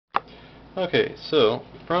Okay, so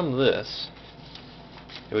from this,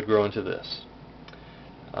 it would grow into this.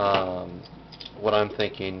 Um, what I'm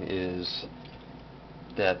thinking is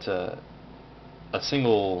that a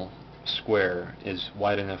single square is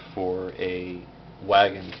wide enough for a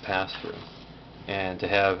wagon to pass through, and to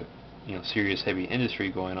have serious heavy industry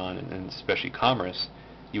going on, and especially commerce,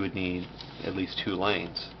 you would need at least two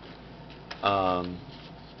lanes. Um,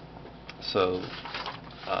 so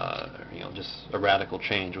just a radical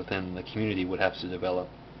change within the community would have to develop,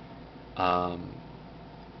 um,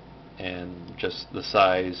 and just the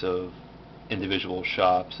size of individual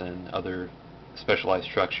shops and other specialized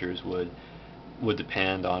structures would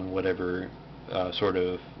depend on whatever sort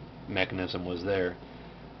of mechanism was there.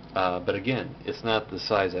 But again, it's not the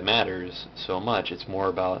size that matters so much. It's more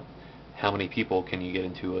about how many people can you get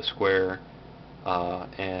into a square,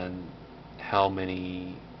 and how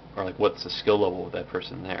many, or like what's the skill level of that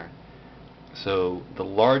person there. So the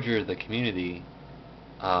larger the community,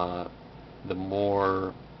 uh, the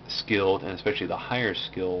more skilled and especially the higher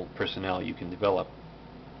skill personnel you can develop.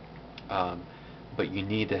 Um, but you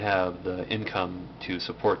need to have the income to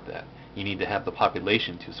support that. You need to have the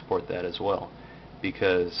population to support that as well,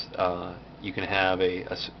 because you can have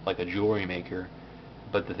like a jewelry maker,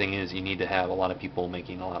 but the thing is you need to have a lot of people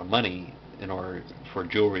making a lot of money in order for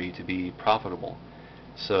jewelry to be profitable.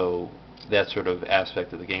 So that sort of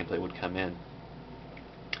aspect of the gameplay would come in.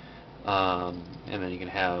 And then you can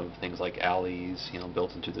have things like alleys,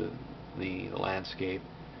 built into the landscape.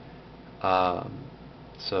 Um,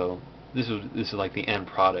 so this is like the end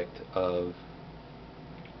product of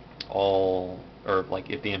all, or like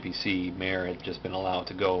if the NPC mayor had just been allowed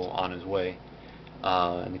to go on his way,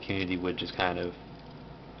 and the community would just kind of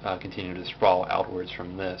continue to sprawl outwards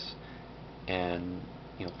from this, and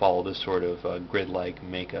follow this sort of grid-like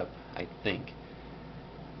makeup, I think.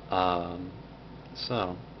 Um,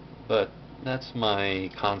 so, but that's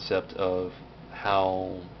my concept of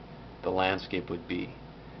how the landscape would be.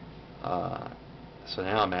 Uh, so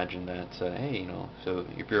now imagine that, hey, so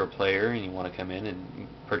if you're a player and you want to come in and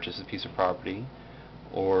purchase a piece of property,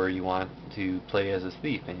 or you want to play as a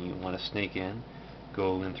thief and you want to sneak in,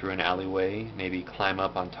 go in through an alleyway, maybe climb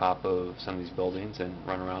up on top of some of these buildings and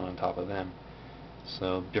run around on top of them.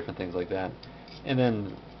 So different things like that. And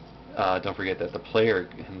then don't forget that the player,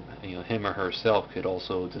 him or herself, could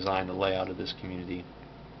also design the layout of this community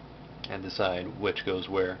and decide which goes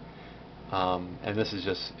where. And this is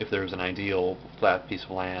just if there's an ideal flat piece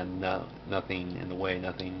of land, nothing in the way,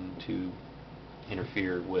 nothing to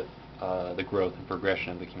interfere with the growth and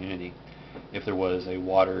progression of the community. If there was a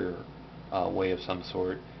water way of some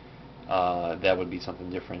sort, that would be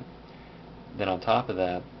something different. Then on top of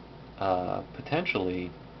that,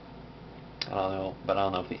 potentially, I don't know, but I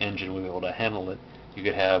don't know if the engine would be able to handle it. You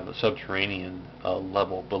could have a subterranean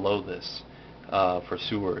level below this for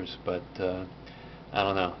sewers, but I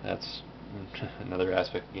don't know. That's another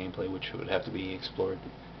aspect of gameplay which would have to be explored.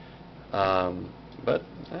 But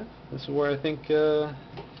this is where I think, I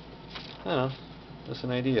don't know, just an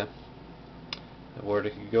idea of where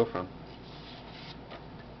it could go from.